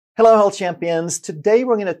Hello, health champions. Today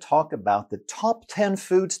we're going to talk about the top 10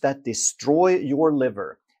 foods that destroy your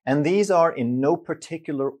liver. And these are in no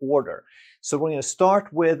particular order. So we're going to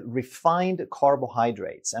start with refined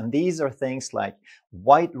carbohydrates. And these are things like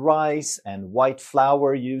white rice and white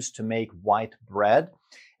flour used to make white bread.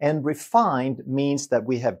 And refined means that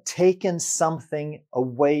we have taken something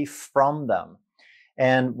away from them.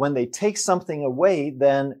 And when they take something away,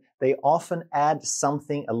 then they often add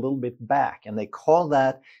something a little bit back, and they call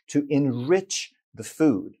that to enrich the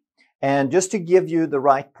food. And just to give you the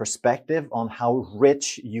right perspective on how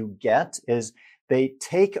rich you get is they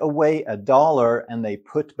take away $1 and they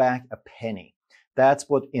put back a penny. That's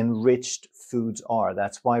what enriched foods are.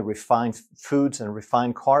 That's why refined foods and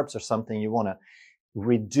refined carbs are something you want to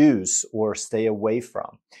reduce or stay away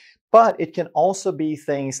from. But it can also be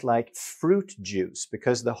things like fruit juice,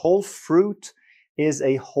 because the whole fruit is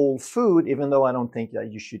a whole food, even though I don't think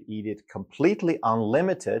that you should eat it completely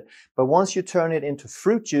unlimited. But once you turn it into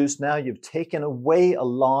fruit juice, now you've taken away a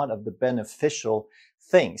lot of the beneficial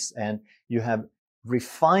things, and you have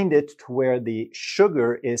refined it to where the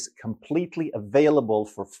sugar is completely available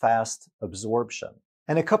for fast absorption.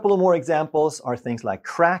 And a couple of more examples are things like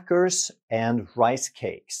crackers and rice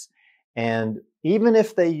cakes. And even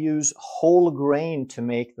if they use whole grain to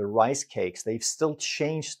make the rice cakes, they've still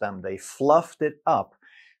changed them. They fluffed it up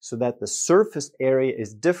so that the surface area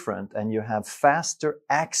is different and you have faster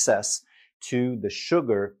access to the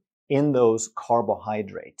sugar in those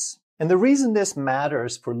carbohydrates. And the reason this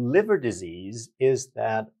matters for liver disease is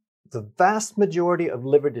that the vast majority of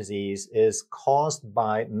liver disease is caused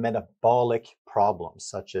by metabolic problems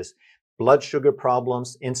such as blood sugar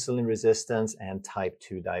problems, insulin resistance, and type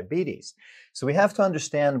 2 diabetes. So we have to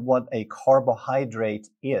understand what a carbohydrate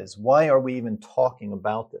is. Why are we even talking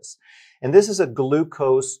about this? And this is a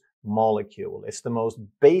glucose molecule. It's the most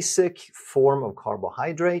basic form of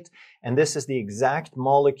carbohydrate, and this is the exact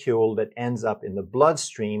molecule that ends up in the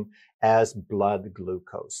bloodstream as blood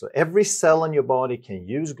glucose. So every cell in your body can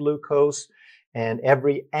use glucose, and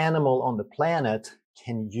every animal on the planet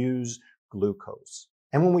can use glucose.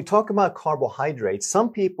 And when we talk about carbohydrates, some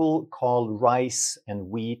people call rice and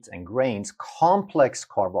wheat and grains complex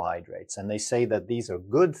carbohydrates. And they say that these are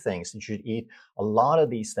good things. You should eat a lot of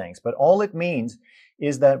these things. But all it means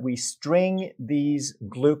is that we string these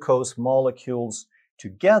glucose molecules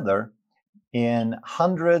together in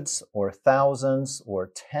hundreds or thousands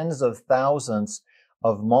or tens of thousands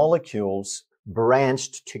of molecules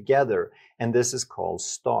branched together. And this is called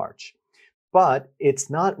starch. But it's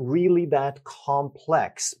not really that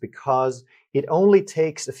complex because it only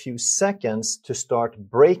takes a few seconds to start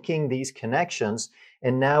breaking these connections.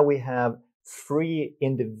 And now we have free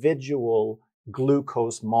individual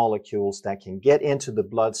glucose molecules that can get into the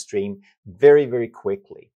bloodstream very, very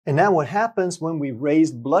quickly. And now what happens when we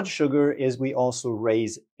raise blood sugar is we also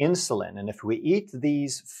raise insulin. And if we eat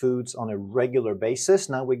these foods on a regular basis,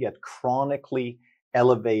 now we get chronically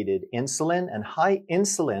elevated insulin, and high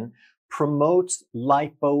insulin promotes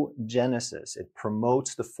lipogenesis. It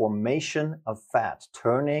promotes the formation of fat,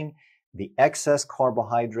 turning the excess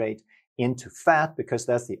carbohydrate into fat, because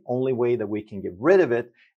that's the only way that we can get rid of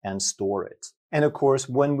it and store it. And of course,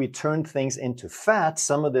 when we turn things into fat,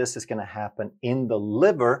 some of this is going to happen in the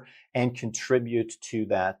liver and contribute to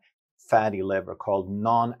that fatty liver called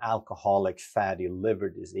non-alcoholic fatty liver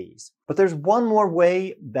disease. But there's one more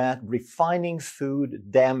way that refining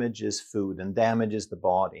food damages food and damages the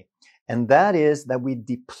body. And that is that we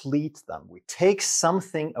deplete them. We take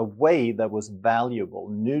something away that was valuable,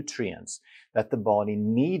 nutrients that the body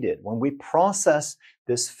needed. When we process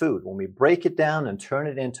this food, when we break it down and turn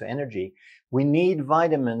it into energy, we need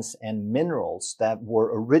vitamins and minerals that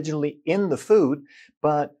were originally in the food.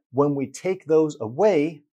 But when we take those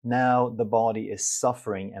away, now the body is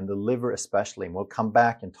suffering, and the liver especially. And we'll come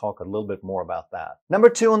back and talk a little bit more about that. Number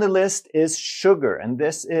 2 on the list is sugar. And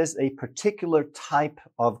this is a particular type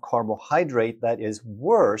of carbohydrate that is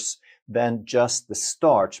worse than just the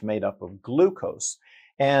starch made up of glucose.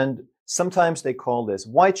 And sometimes they call this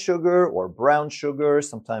white sugar or brown sugar.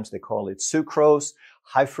 Sometimes they call it sucrose,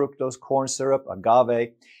 high fructose corn syrup,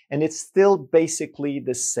 agave. And it's still basically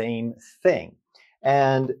the same thing.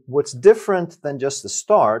 And what's different than just the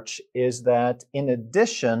starch is that in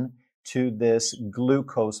addition to this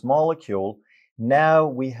glucose molecule, now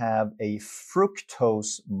we have a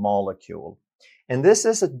fructose molecule. And this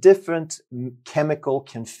is a different chemical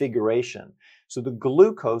configuration. So the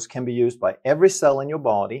glucose can be used by every cell in your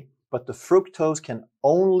body, but the fructose can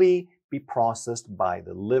only be processed by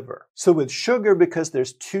the liver. So with sugar, because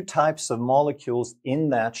there's 2 types of molecules in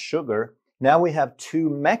that sugar, Now we have two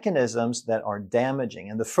mechanisms that are damaging.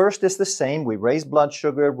 And the first is the same. We raise blood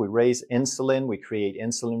sugar, we raise insulin, we create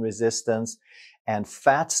insulin resistance and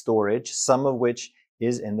fat storage, some of which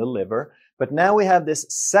is in the liver. But now we have this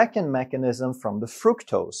second mechanism from the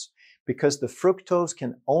fructose, because the fructose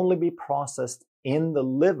can only be processed in the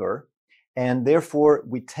liver, and therefore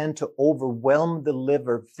we tend to overwhelm the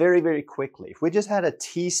liver very, very quickly. If we just had a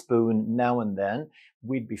teaspoon now and then,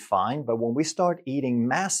 we'd be fine. But when we start eating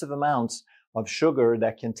massive amounts of sugar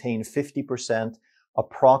that contain 50%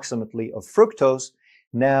 approximately of fructose,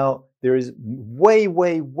 now there is way,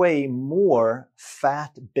 way, way more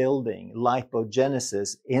fat building,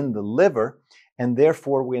 lipogenesis in the liver, and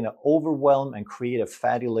therefore we're going to overwhelm and create a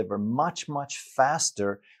fatty liver much, much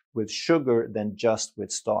faster with sugar than just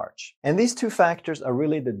with starch. And these two factors are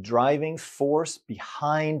really the driving force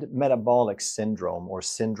behind metabolic syndrome, or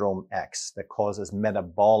syndrome X, that causes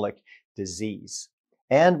metabolic disease.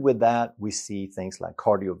 And with that, we see things like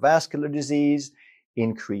cardiovascular disease,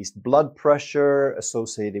 increased blood pressure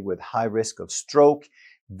associated with high risk of stroke,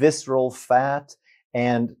 visceral fat,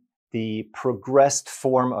 and the progressed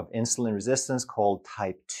form of insulin resistance called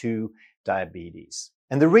type 2 diabetes.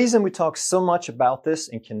 And the reason we talk so much about this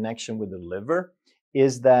in connection with the liver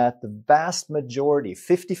is that the vast majority,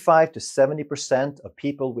 55 to 70% of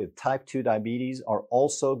people with type 2 diabetes are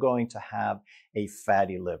also going to have a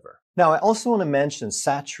fatty liver. Now, I also want to mention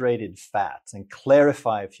saturated fats and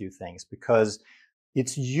clarify a few things, because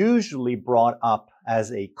it's usually brought up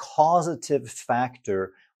as a causative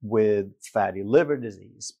factor with fatty liver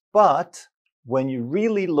disease. But when you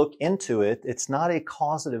really look into it, it's not a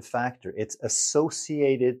causative factor. It's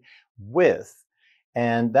associated with.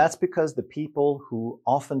 And that's because the people who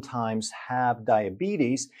oftentimes have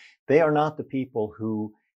diabetes, they are not the people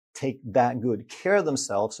who take that good care of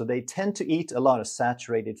themselves. So they tend to eat a lot of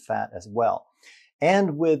saturated fat as well.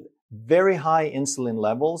 And with very high insulin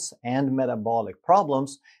levels and metabolic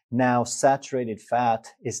problems, now saturated fat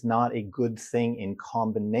is not a good thing in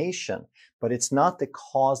combination, but it's not the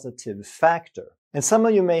causative factor. And some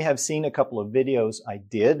of you may have seen a couple of videos I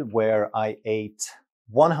did where I ate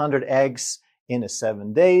 100 eggs in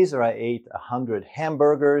 7 days, or I ate 100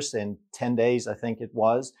 hamburgers in 10 days, I think it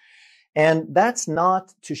was. And that's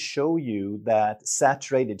not to show you that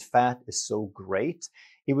saturated fat is so great.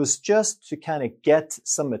 It was just to kind of get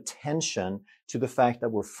some attention to the fact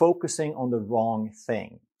that we're focusing on the wrong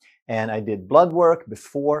thing. And I did blood work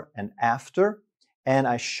before and after, and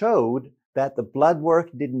I showed that the blood work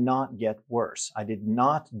did not get worse. I did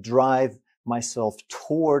not drive myself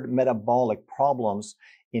toward metabolic problems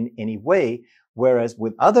in any way, whereas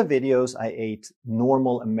with other videos, I ate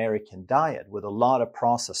normal American diet with a lot of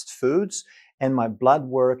processed foods, and my blood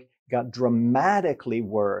work got dramatically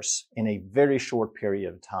worse in a very short period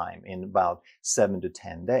of time, in about 7 to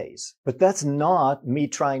 10 days. But that's not me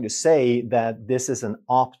trying to say that this is an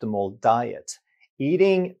optimal diet.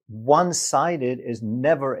 Eating one-sided is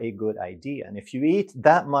never a good idea. And if you eat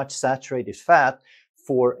that much saturated fat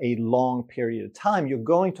for a long period of time, you're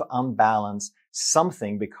going to unbalance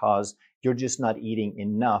something because you're just not eating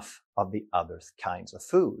enough of the other kinds of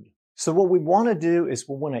food. So what we want to do is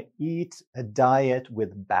we want to eat a diet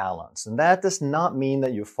with balance. And that does not mean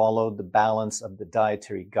that you follow the balance of the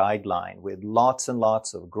dietary guideline with lots and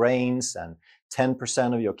lots of grains and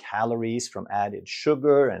 10% of your calories from added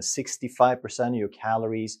sugar and 65% of your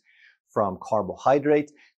calories from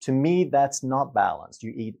carbohydrate. To me, that's not balanced.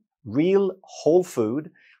 You eat real whole food,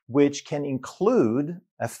 which can include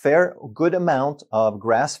a fair good amount of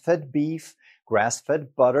grass-fed beef,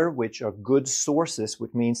 grass-fed butter, which are good sources,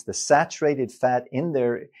 which means the saturated fat in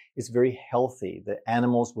there is very healthy. The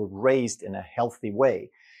animals were raised in a healthy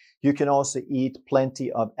way. You can also eat plenty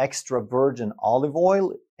of extra virgin olive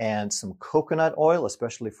oil and some coconut oil,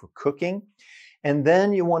 especially for cooking. And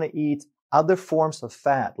then you want to eat other forms of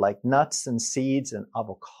fat like nuts and seeds and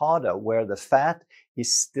avocado, where the fat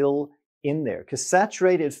is still in there. Because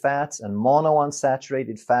saturated fats and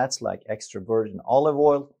monounsaturated fats like extra virgin olive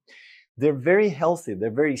oil, they're very healthy,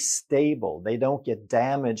 they're very stable, they don't get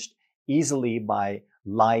damaged easily by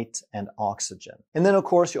light and oxygen. And then of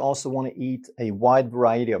course you also want to eat a wide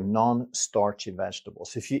variety of non-starchy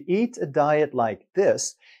vegetables. If you eat a diet like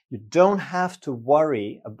this, you don't have to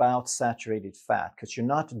worry about saturated fat because you're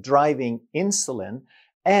not driving insulin,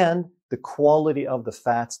 and the quality of the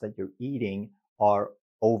fats that you're eating are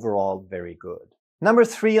overall very good. Number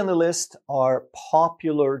 3 on the list are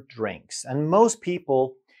popular drinks. And most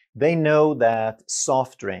people, they know that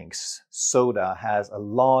soft drinks, soda, has a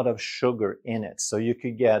lot of sugar in it. So you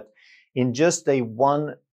could get, in just a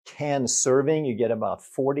 1 can serving, you get about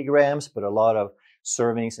 40 grams, but a lot of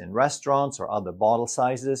servings in restaurants or other bottle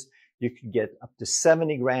sizes, you could get up to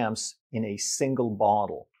 70 grams in a single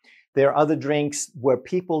bottle. There are other drinks where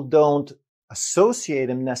people don't associate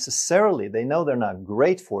them necessarily. They know they're not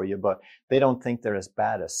great for you, but they don't think they're as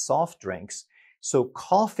bad as soft drinks. So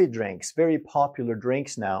coffee drinks, very popular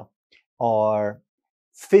drinks now, are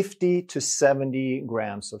 50 to 70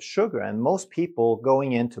 grams of sugar. And most people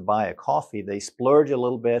going in to buy a coffee, they splurge a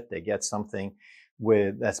little bit. They get something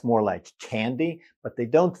that's more like candy, but they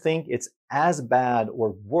don't think it's as bad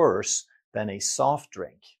or worse than a soft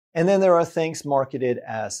drink. And then there are things marketed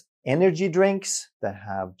as energy drinks that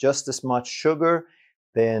have just as much sugar.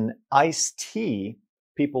 Then iced tea,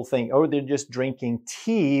 people think, oh, they're just drinking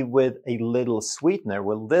tea with a little sweetener.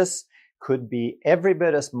 Well, this could be every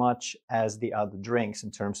bit as much as the other drinks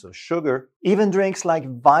in terms of sugar. Even drinks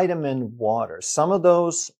like vitamin water, some of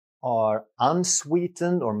those are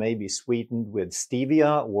unsweetened or maybe sweetened with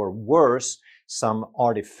stevia or worse, some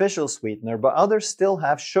artificial sweetener, but others still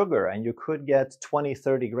have sugar, and you could get 20,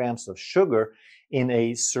 30 grams of sugar in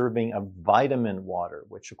a serving of vitamin water,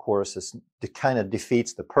 which of course kind of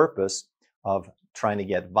defeats the purpose of trying to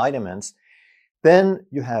get vitamins. Then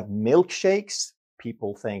you have milkshakes.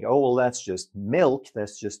 People think, oh, well, that's just milk.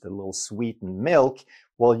 That's just a little sweetened milk.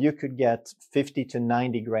 Well, you could get 50 to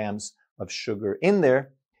 90 grams of sugar in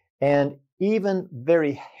there. And even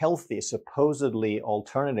very healthy, supposedly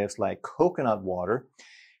alternatives like coconut water,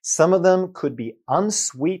 some of them could be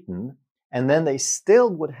unsweetened, and then they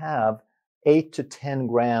still would have 8 to 10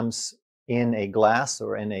 grams in a glass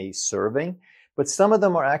or in a serving. But some of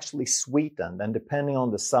them are actually sweetened, and depending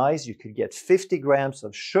on the size, you could get 50 grams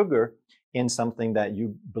of sugar in something that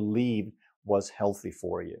you believed was healthy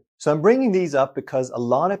for you. So I'm bringing these up because a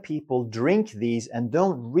lot of people drink these and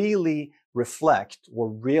don't really reflect or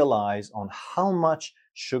realize on how much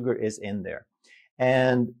sugar is in there.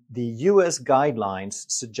 And the US guidelines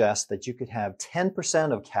suggest that you could have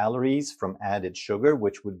 10% of calories from added sugar,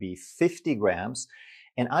 which would be 50 grams.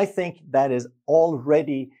 And I think that is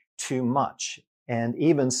already too much. And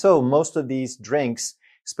even so, most of these drinks,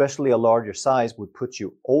 especially a larger size, would put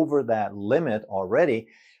you over that limit already.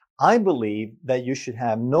 I believe that you should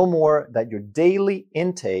have no more, that your daily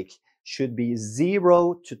intake should be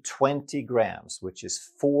 0 to 20 grams, which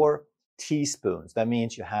is 4 teaspoons. That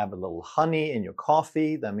means you have a little honey in your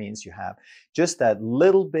coffee. That means you have just that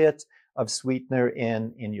little bit of sweetener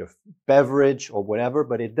in your beverage or whatever,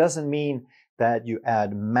 but it doesn't mean that you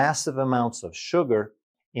add massive amounts of sugar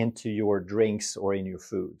into your drinks or in your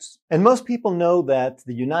foods. And most people know that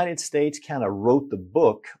the United States kind of wrote the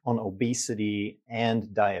book on obesity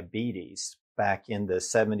and diabetes back in the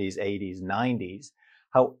 70s, 80s, 90s.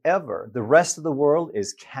 However, the rest of the world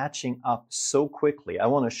is catching up so quickly. I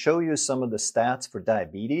want to show you some of the stats for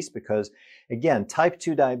diabetes because, again, type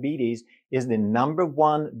 2 diabetes is the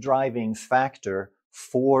 #1 driving factor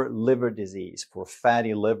for liver disease, for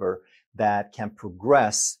fatty liver, that can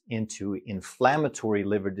progress into inflammatory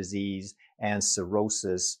liver disease and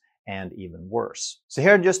cirrhosis and even worse. So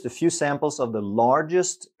here are just a few samples of the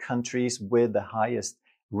largest countries with the highest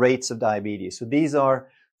rates of diabetes. So these are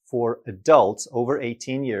for adults over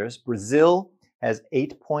 18 years. Brazil has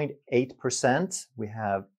 8.8%. We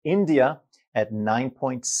have India at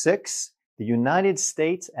 9.6%. The United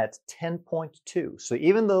States at 10.2%. So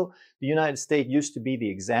even though the United States used to be the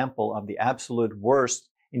example of the absolute worst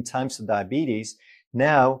in times of diabetes,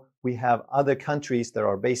 now we have other countries that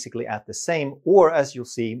are basically at the same, or as you'll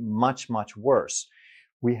see, much, much worse.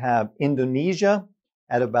 We have Indonesia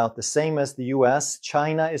at about the same as the US.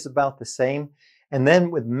 China is about the same. And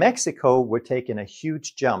then with Mexico, we're taking a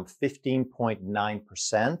huge jump,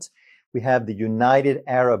 15.9%. We have the United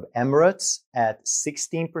Arab Emirates at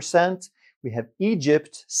 16%. We have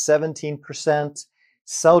Egypt, 17%.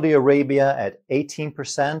 Saudi Arabia at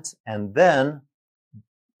 18%. And then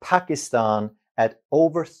Pakistan at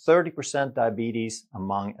over 30% diabetes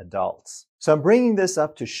among adults. So I'm bringing this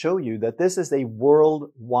up to show you that this is a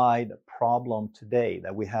worldwide problem today,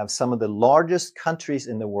 that we have some of the largest countries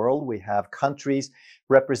in the world. We have countries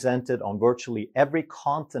represented on virtually every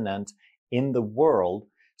continent in the world.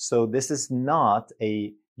 So this is not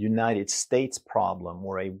a United States problem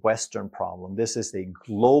or a Western problem. This is a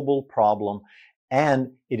global problem,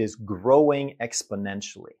 and it is growing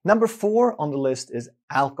exponentially. Number 4 on the list is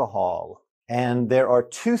alcohol. And there are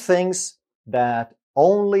 2 things that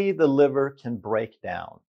only the liver can break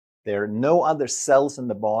down. There are no other cells in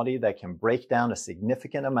the body that can break down a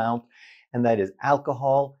significant amount, and that is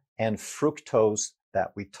alcohol and fructose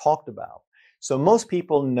that we talked about. So most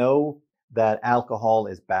people know that alcohol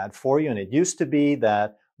is bad for you, and it used to be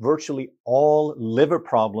that virtually all liver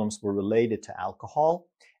problems were related to alcohol.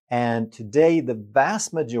 And today, the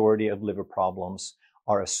vast majority of liver problems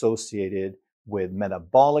are associated with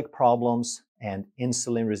metabolic problems and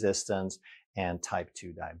insulin resistance and type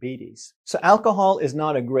 2 diabetes. So alcohol is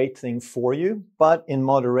not a great thing for you, but in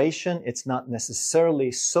moderation, it's not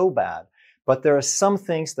necessarily so bad. But there are some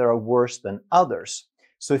things that are worse than others.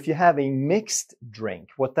 So if you have a mixed drink,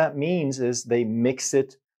 what that means is they mix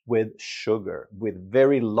it with sugar, with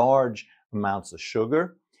very large amounts of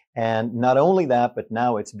sugar. And not only that, but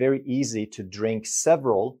now it's very easy to drink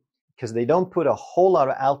several because they don't put a whole lot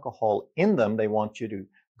of alcohol in them. They want you to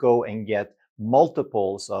go and get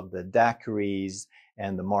multiples of the daiquiris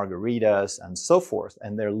and the margaritas and so forth.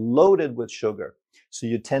 And they're loaded with sugar. So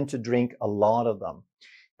you tend to drink a lot of them.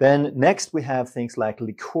 Then next we have things like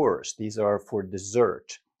liqueurs. These are for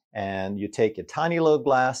dessert. And you take a tiny little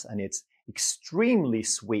glass and it's extremely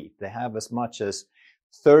sweet. They have as much as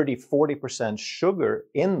 30–40% sugar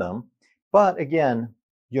in them. But again,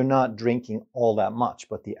 you're not drinking all that much.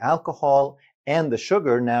 But the alcohol and the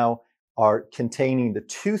sugar now are containing the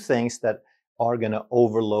two things that are going to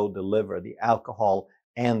overload the liver, the alcohol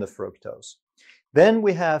and the fructose. Then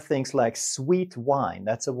we have things like sweet wine.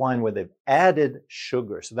 That's a wine where they've added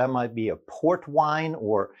sugar. So that might be a port wine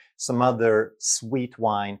or some other sweet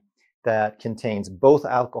wine that contains both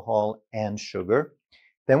alcohol and sugar.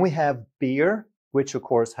 Then we have beer, which of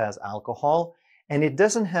course has alcohol. And it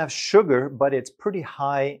doesn't have sugar, but it's pretty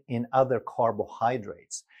high in other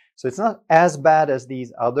carbohydrates. So it's not as bad as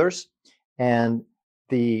these others. And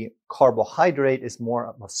the carbohydrate is more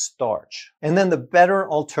of a starch. And then the better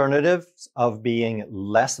alternatives of being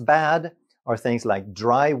less bad are things like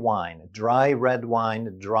dry wine, dry red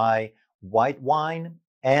wine, dry white wine,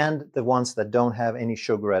 and the ones that don't have any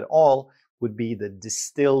sugar at all would be the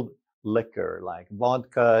distilled liquor like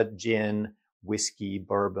vodka, gin, whiskey,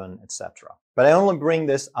 bourbon, etc. But I only bring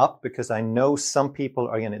this up because I know some people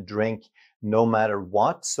are going to drink no matter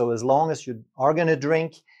what. So as long as you are going to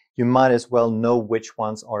drink, you might as well know which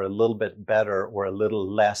ones are a little bit better or a little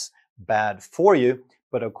less bad for you.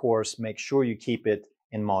 But of course, make sure you keep it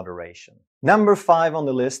in moderation. Number 5 on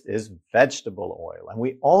the list is vegetable oil. And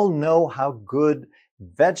we all know how good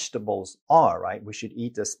vegetables are, right? We should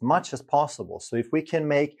eat as much as possible. So if we can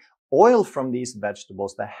make oil from these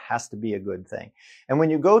vegetables, that has to be a good thing. And when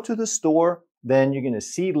you go to the store, then you're going to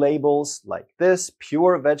see labels like this,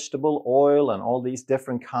 pure vegetable oil, and all these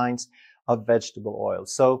different kinds of vegetable oil.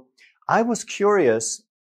 So I was curious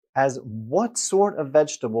as what sort of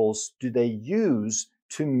vegetables do they use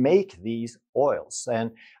to make these oils?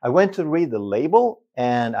 And I went to read the label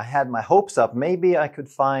and I had my hopes up. Maybe I could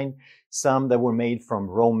find some that were made from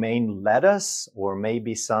romaine lettuce, or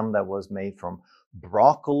maybe some that was made from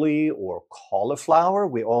broccoli or cauliflower.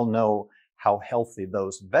 We all know how healthy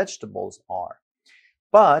those vegetables are.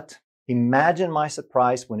 But imagine my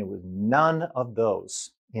surprise when it was none of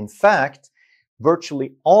those. In fact,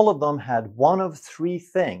 virtually all of them had one of 3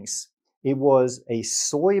 things. It was a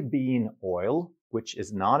soybean oil, which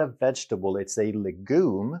is not a vegetable, it's a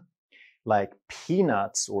legume, like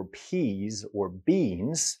peanuts or peas or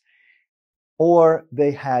beans. Or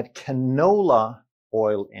they had canola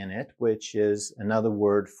oil in it, which is another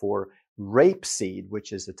word for rapeseed,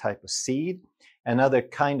 which is a type of seed. Another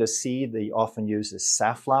kind of seed they often use is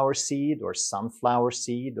safflower seed or sunflower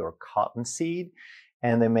seed or cottonseed,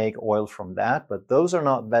 and they make oil from that, but those are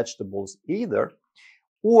not vegetables either.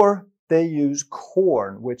 Or they use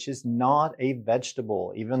corn, which is not a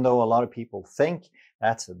vegetable, even though a lot of people think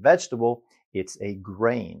that's a vegetable. It's a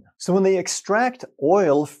grain. So when they extract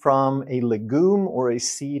oil from a legume or a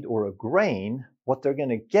seed or a grain, what they're going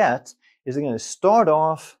to get is they're going to start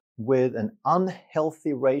off with an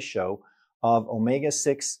unhealthy ratio of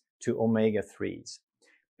omega-6 to omega-3s.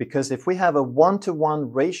 Because if we have a 1-to-1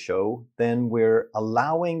 ratio, then we're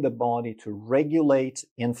allowing the body to regulate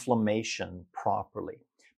inflammation properly.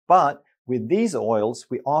 But with these oils,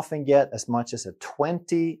 we often get as much as a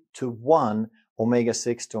 20-to-1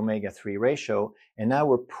 omega-6 to omega-3 ratio. And now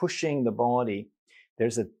we're pushing the body.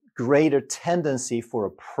 There's a greater tendency for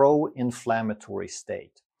a pro-inflammatory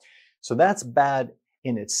state. So that's bad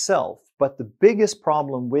in itself. But the biggest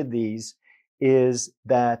problem with these is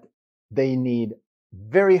that they need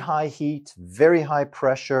very high heat, very high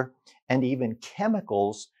pressure, and even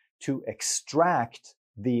chemicals to extract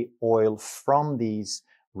the oil from these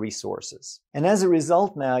resources. And as a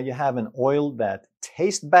result, now you have an oil that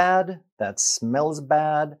tastes bad, that smells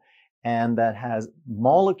bad, and that has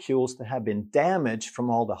molecules that have been damaged from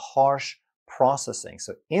all the harsh processing.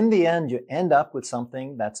 So in the end, you end up with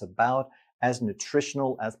something that's about as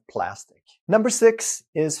nutritional as plastic. Number 6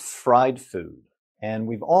 is fried food. And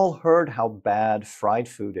we've all heard how bad fried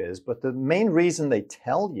food is, but the main reason they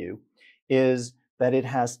tell you is that it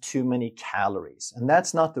has too many calories. And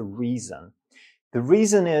that's not the reason. The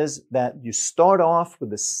reason is that you start off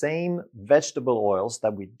with the same vegetable oils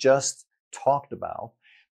that we just talked about,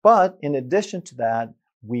 but in addition to that,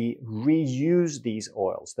 we reuse these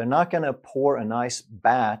oils. They're not going to pour a nice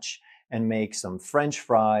batch and make some French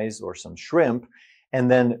fries or some shrimp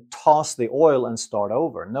and then toss the oil and start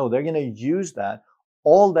over. No, they're going to use that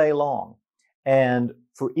all day long. And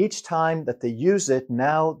for each time that they use it,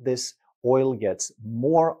 now this oil gets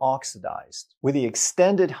more oxidized. With the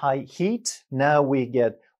extended high heat, now we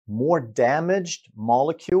get more damaged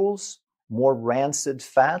molecules, more rancid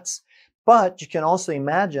fats. But you can also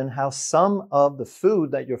imagine how some of the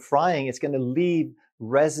food that you're frying, it's going to leave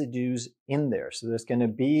residues in there. So there's going to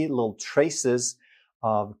be little traces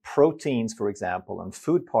of proteins, for example, and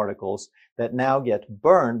food particles that now get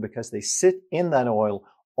burned because they sit in that oil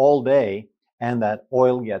all day, and that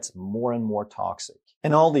oil gets more and more toxic.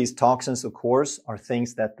 And all these toxins, of course, are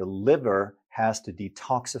things that the liver has to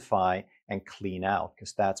detoxify and clean out,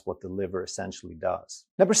 because that's what the liver essentially does.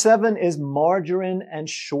 Number 7 is margarine and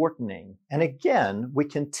shortening. And again, we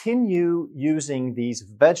continue using these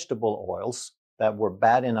vegetable oils that were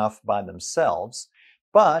bad enough by themselves,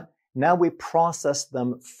 but now we process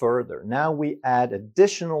them further. Now we add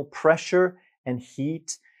additional pressure and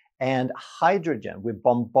heat and hydrogen. We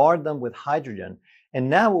bombard them with hydrogen. And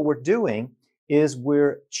now what we're doing is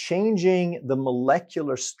we're changing the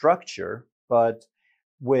molecular structure, but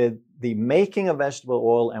with the making of vegetable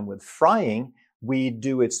oil and with frying, we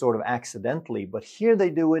do it sort of accidentally, but here they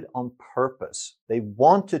do it on purpose. They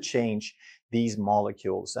want to change these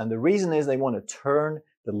molecules. And the reason is they want to turn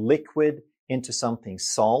the liquid into something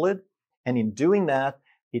solid. And in doing that,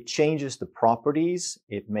 it changes the properties.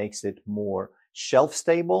 It makes it more shelf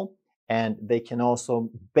stable. And they can also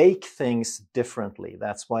bake things differently.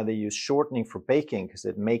 That's why they use shortening for baking, because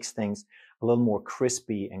it makes things a little more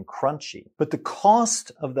crispy and crunchy. But the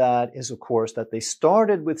cost of that is, of course, that they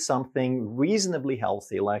started with something reasonably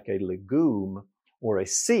healthy, like a legume or a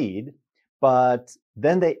seed, but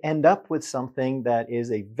then they end up with something that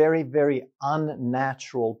is a very, very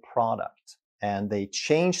unnatural product. And they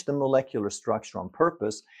change the molecular structure on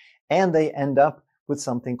purpose, and they end up with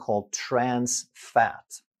something called trans fat.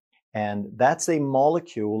 And that's a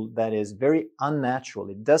molecule that is very unnatural.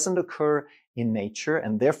 It doesn't occur in nature,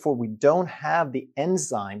 and therefore we don't have the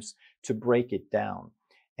enzymes to break it down.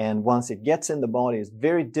 And once it gets in the body, it's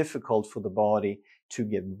very difficult for the body to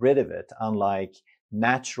get rid of it, unlike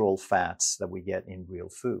natural fats that we get in real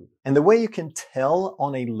food. And the way you can tell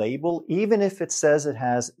on a label, even if it says it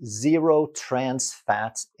has 0 trans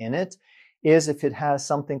fats in it, is if it has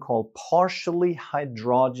something called partially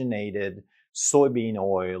hydrogenated soybean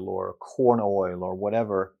oil or corn oil or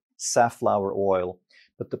whatever, safflower oil.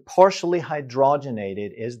 But the partially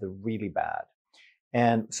hydrogenated is the really bad.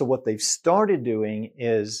 And so what they've started doing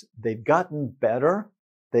is they've gotten better.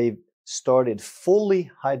 They've started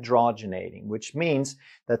fully hydrogenating, which means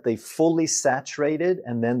that they fully saturated,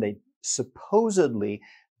 and then they supposedly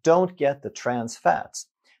don't get the trans fats.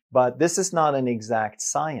 But this is not an exact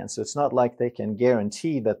science. So it's not like they can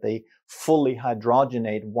guarantee that they fully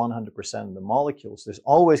hydrogenate 100% of the molecules. There's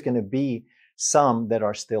always going to be some that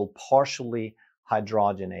are still partially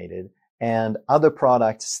hydrogenated, and other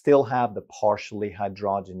products still have the partially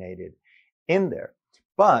hydrogenated in there.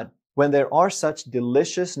 But when there are such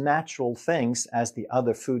delicious natural things as the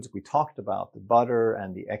other foods we talked about, the butter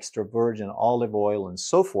and the extra virgin olive oil and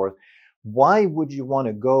so forth, why would you want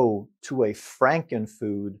to go to a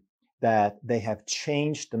frankenfood that they have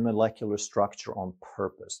changed the molecular structure on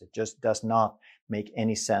purpose? It just does not make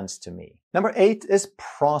any sense to me. Number 8 is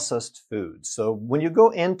processed food. So when you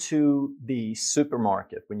go into the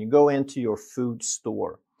supermarket, when you go into your food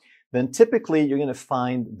store, then typically you're going to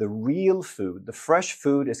find the real food. The fresh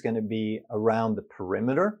food is going to be around the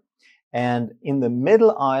perimeter. And in the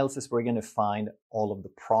middle aisles is where you're going to find all of the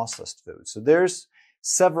processed food. So there's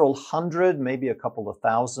several hundred, maybe a couple of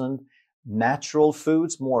thousand natural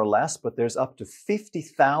foods, more or less, but there's up to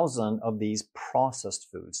 50,000 of these processed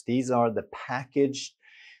foods. These are the packaged,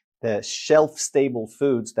 the shelf-stable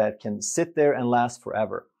foods that can sit there and last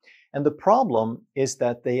forever. And the problem is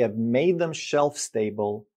that they have made them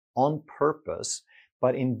shelf-stable on purpose,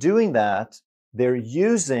 but in doing that, they're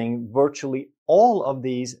using virtually all of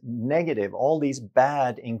these negative, all these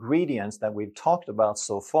bad ingredients that we've talked about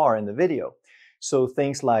so far in the video. So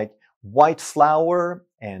things like white flour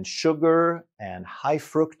and sugar and high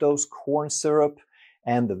fructose corn syrup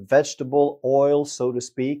and the vegetable oil, so to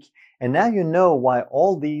speak. And now you know why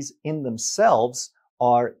all these in themselves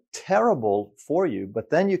are terrible for you, but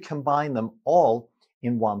then you combine them all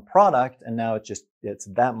in one product, and now it's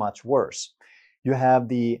that much worse. You have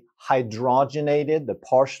the hydrogenated, the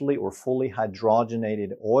partially or fully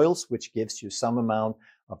hydrogenated oils, which gives you some amount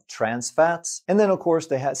of trans fats. And then, of course,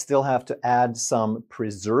 they still have to add some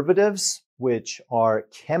preservatives, which are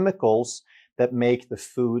chemicals that make the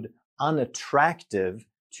food unattractive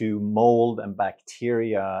to mold and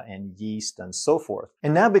bacteria and yeast and so forth.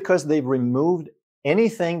 And now, because they've removed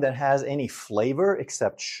anything that has any flavor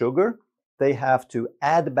except sugar, they have to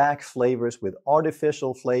add back flavors with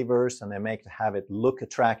artificial flavors, and they have it look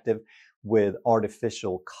attractive with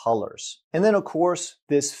artificial colors. And then, of course,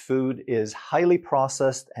 this food is highly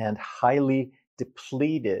processed and highly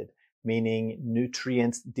depleted, meaning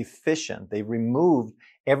nutrients deficient. They removed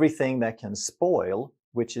everything that can spoil,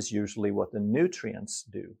 which is usually what the nutrients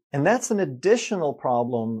do. And that's an additional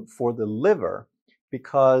problem for the liver,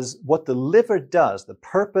 because what the liver does, the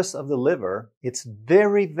purpose of the liver, it's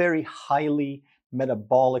very, very highly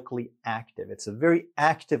metabolically active. It's a very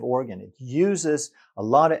active organ. It uses a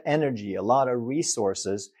lot of energy, a lot of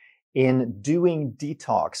resources in doing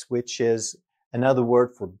detox, which is another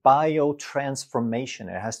word for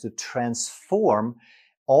biotransformation. It has to transform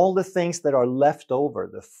all the things that are left over,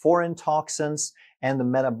 the foreign toxins and the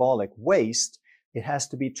metabolic waste. It has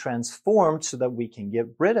to be transformed so that we can get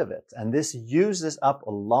rid of it. And this uses up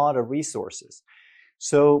a lot of resources.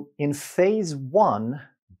 So in phase 1,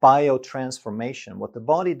 biotransformation, what the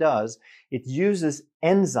body does, it uses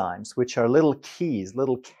enzymes, which are little keys,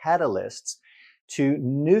 little catalysts, to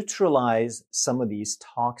neutralize some of these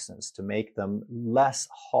toxins, to make them less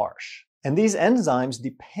harsh. And these enzymes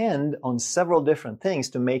depend on several different things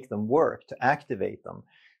to make them work, to activate them.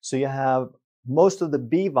 So you have most of the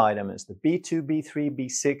B vitamins, the B2, B3,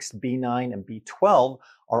 B6, B9, and B12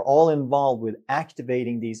 are all involved with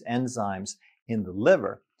activating these enzymes in the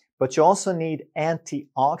liver. But you also need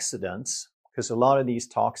antioxidants, because a lot of these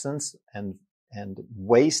toxins and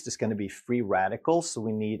waste is going to be free radicals. So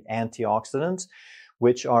we need antioxidants,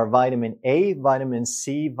 which are vitamin A, vitamin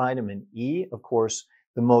C, vitamin E, of course,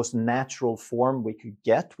 the most natural form we could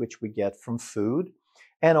get, which we get from food,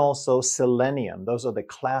 and also selenium. Those are the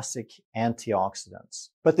classic antioxidants.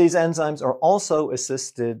 But these enzymes are also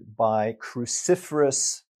assisted by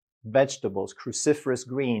cruciferous vegetables, cruciferous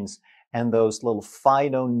greens, and those little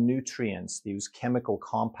phytonutrients, these chemical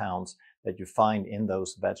compounds that you find in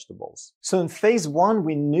those vegetables. So in phase 1,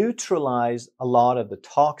 we neutralize a lot of the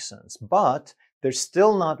toxins, but they're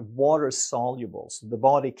still not water soluble, so the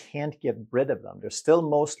body can't get rid of them. They're still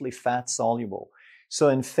mostly fat soluble. So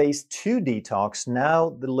in phase 2 detox, now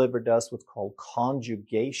the liver does what's called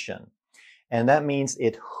conjugation. And that means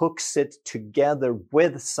it hooks it together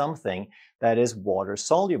with something that is water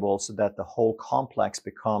soluble so that the whole complex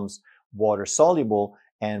becomes water soluble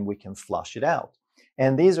and we can flush it out.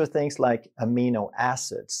 And these are things like amino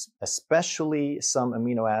acids, especially some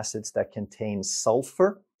amino acids that contain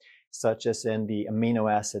sulfur, such as in the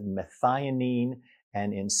amino acid methionine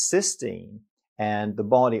and in cysteine. And the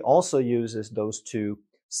body also uses those two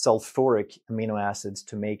sulfuric amino acids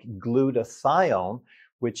to make glutathione,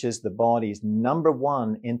 which is the body's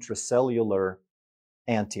 #1 intracellular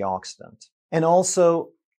antioxidant. And also,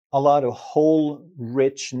 a lot of whole,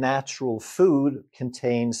 rich, natural food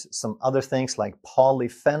contains some other things like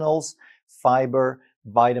polyphenols, fiber,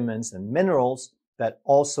 vitamins, and minerals that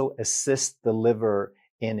also assist the liver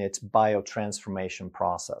in its biotransformation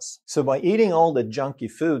process. So by eating all the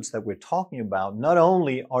junky foods that we're talking about, not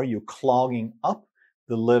only are you clogging up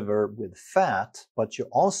the liver with fat, but you're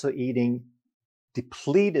also eating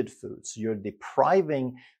depleted foods. You're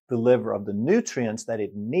depriving the liver of the nutrients that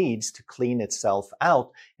it needs to clean itself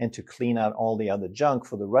out and to clean out all the other junk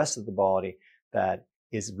for the rest of the body that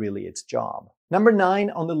is really its job. Number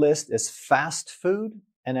 9 on the list is fast food.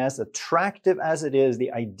 And as attractive as it is,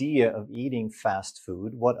 the idea of eating fast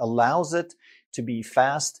food, what allows it to be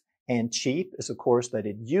fast and cheap is, of course, that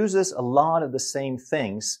it uses a lot of the same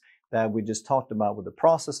things that we just talked about with the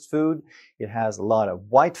processed food. It has a lot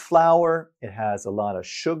of white flour, it has a lot of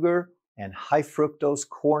sugar and high fructose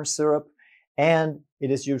corn syrup, and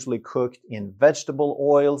it is usually cooked in vegetable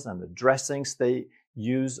oils, and the dressings they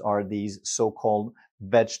use are these so-called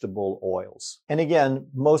vegetable oils. And again,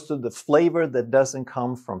 most of the flavor that doesn't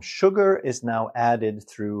come from sugar is now added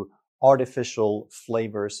through artificial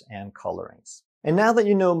flavors and colorings. And now that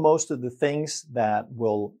you know most of the things that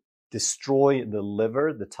will destroy the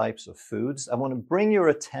liver, the types of foods, I want to bring your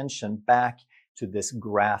attention back to this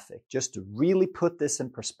graphic, just to really put this in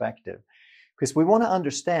perspective. Because we want to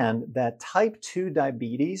understand that type 2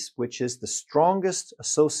 diabetes, which is the strongest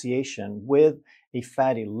association with a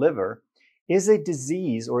fatty liver, is a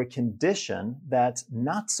disease or a condition that's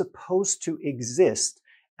not supposed to exist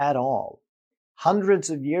at all. hundreds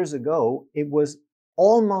of years ago, it was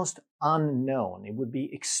almost unknown. It would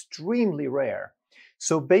be extremely rare.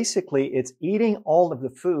 So basically, it's eating all of the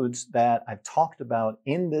foods that I've talked about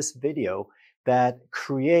in this video that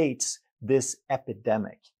creates this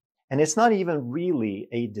epidemic. And it's not even really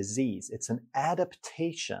a disease. It's an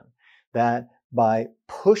adaptation that by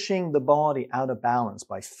pushing the body out of balance,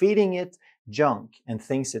 by feeding it junk and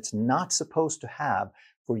things it's not supposed to have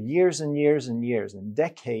for years and years and years and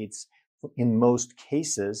decades in most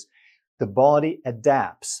cases, the body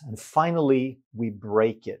adapts, and finally we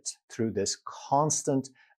break it through this constant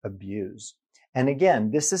abuse. And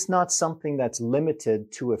again, this is not something that's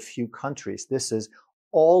limited to a few countries. This is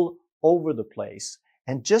all over the place.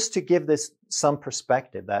 And just to give this some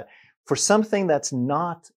perspective, that for something that's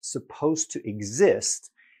not supposed to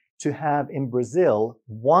exist, to have in Brazil,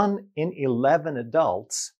 1 in 11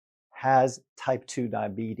 adults has type 2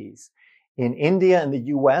 diabetes. In India and the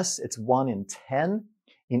US, it's 1 in 10.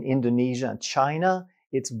 In Indonesia and China,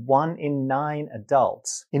 it's 1 in 9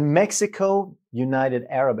 adults. In Mexico, United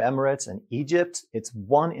Arab Emirates, and Egypt, it's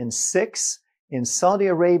 1 in 6. In Saudi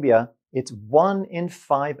Arabia, it's 1 in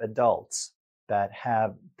 5 adults that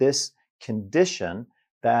have this condition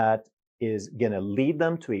that is going to lead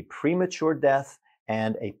them to a premature death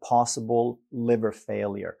and a possible liver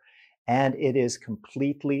failure. And it is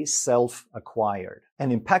completely self-acquired.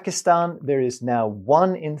 And in Pakistan, there is now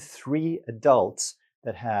 1 in 3 adults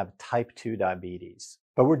that have type 2 diabetes.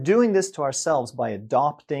 But we're doing this to ourselves by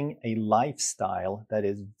adopting a lifestyle that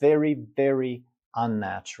is very, very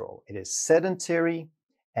unnatural. It is sedentary,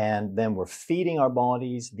 and then we're feeding our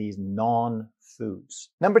bodies these non-foods.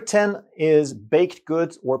 Number 10 is baked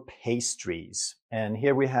goods or pastries. And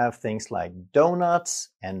here we have things like donuts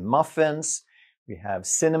and muffins. We have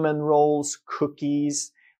cinnamon rolls,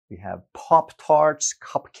 cookies. We have Pop-Tarts,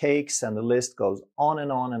 cupcakes, and the list goes on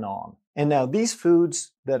and on and on. And now these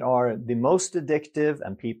foods that are the most addictive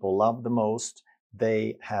and people love the most,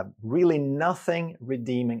 they have really nothing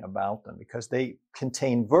redeeming about them because they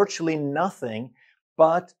contain virtually nothing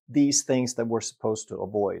but these things that we're supposed to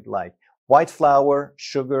avoid, like white flour,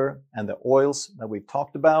 sugar, and the oils that we've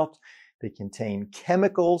talked about. They contain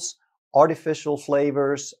chemicals, artificial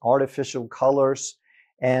flavors, artificial colors,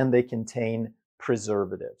 and they contain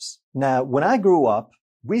preservatives. Now, when I grew up,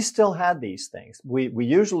 we still had these things. We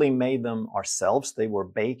usually made them ourselves. They were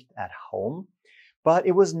baked at home, but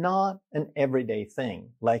it was not an everyday thing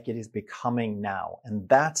like it is becoming now. And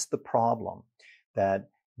that's the problem, that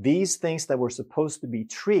these things that were supposed to be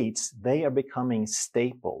treats, they are becoming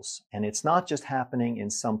staples. And it's not just happening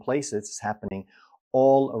in some places, it's happening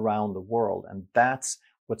all around the world. And that's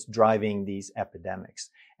what's driving these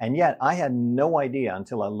epidemics. And yet I had no idea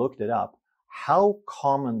until I looked it up how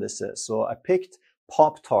common this is. So I picked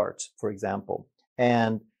Pop-Tarts, for example,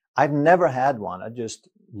 and I've never had one. I just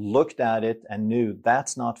looked at it and knew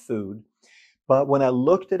that's not food. But when I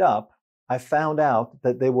looked it up, I found out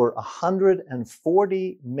that there were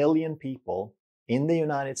 140 million people in the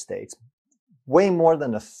United States, way more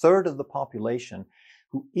than 1/3 of the population,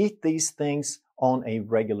 who eat these things on a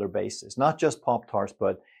regular basis. Not just Pop-Tarts,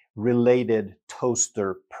 but related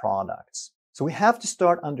toaster products. So we have to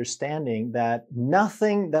start understanding that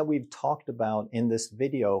nothing that we've talked about in this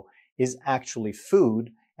video is actually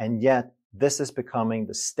food, and yet this is becoming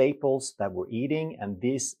the staples that we're eating, and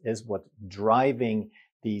this is what's driving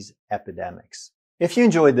these epidemics. If you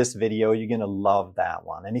enjoyed this video, you're going to love that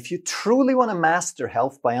one. And if you truly want to master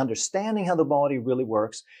health by understanding how the body really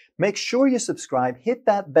works, make sure you subscribe, hit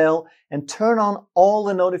that bell, and turn on all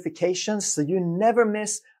the notifications so you never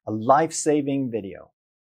miss a life-saving video.